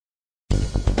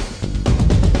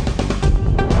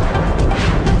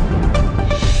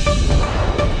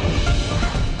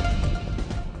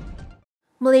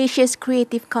Malaysia's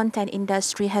creative content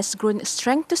industry has grown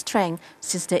strength to strength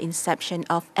since the inception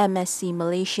of MSC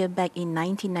Malaysia back in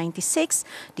 1996,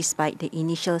 despite the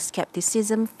initial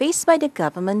skepticism faced by the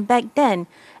government back then,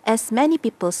 as many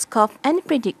people scoffed and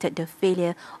predicted the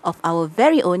failure of our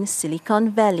very own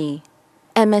Silicon Valley.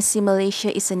 MSC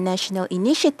Malaysia is a national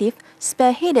initiative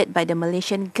spearheaded by the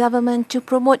Malaysian government to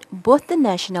promote both the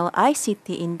national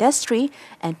ICT industry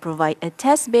and provide a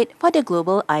testbed for the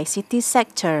global ICT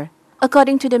sector.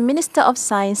 According to the Minister of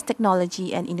Science,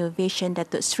 Technology and Innovation,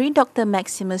 Datuk Sri Dr.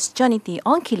 Maximus Johnny T.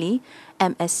 Ongkili,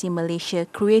 MSC Malaysia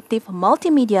creative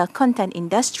multimedia content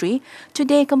industry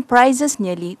today comprises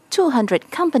nearly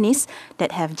 200 companies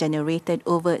that have generated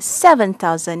over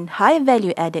 7,000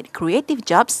 high-value-added creative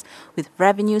jobs with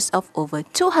revenues of over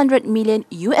 $200 million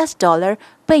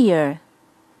per year.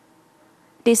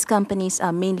 These companies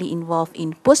are mainly involved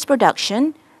in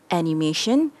post-production,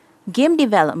 animation, game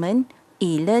development,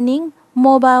 e-learning,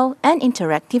 mobile and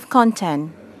interactive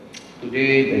content.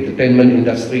 Today, the entertainment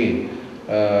industry,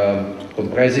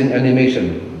 comprising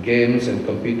animation, games and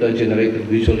computer-generated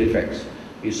visual effects,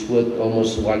 is worth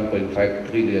almost $1.5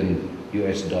 trillion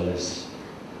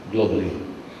globally.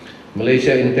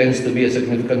 Malaysia intends to be a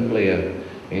significant player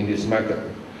in this market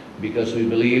because we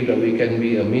believe that we can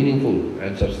be a meaningful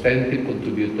and substantive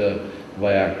contributor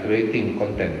via creating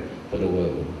content for the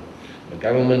world. The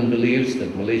government believes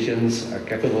that Malaysians are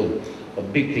capable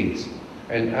of big things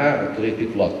and are a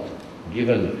creative lot,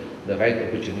 given the right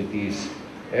opportunities,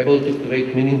 able to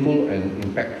create meaningful and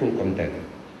impactful content.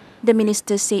 The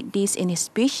minister said this in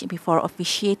his speech before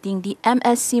officiating the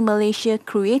MSC Malaysia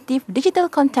Creative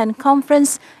Digital Content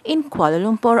Conference in Kuala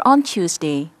Lumpur on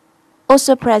Tuesday.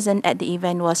 Also present at the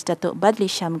event was Datuk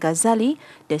Badli Sham Ghazali,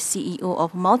 the CEO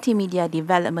of Multimedia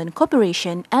Development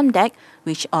Corporation (MDEC),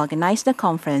 which organized the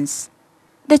conference.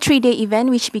 The three-day event,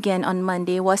 which began on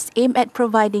Monday, was aimed at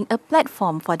providing a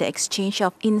platform for the exchange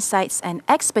of insights and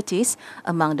expertise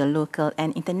among the local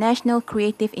and international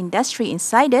creative industry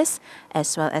insiders,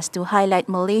 as well as to highlight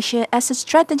Malaysia as a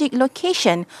strategic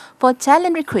location for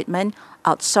talent recruitment,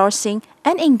 outsourcing,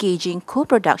 and engaging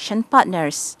co-production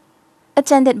partners.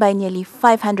 Attended by nearly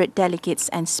 500 delegates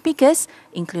and speakers,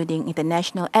 including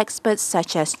international experts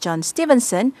such as John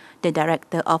Stevenson, the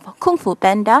director of Kung Fu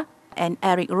Panda, and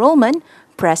Eric Rollman,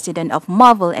 president of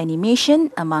Marvel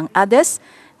Animation, among others,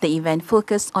 the event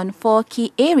focused on 4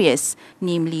 key areas,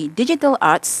 namely digital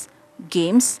arts,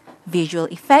 games,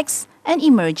 visual effects, and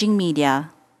emerging media.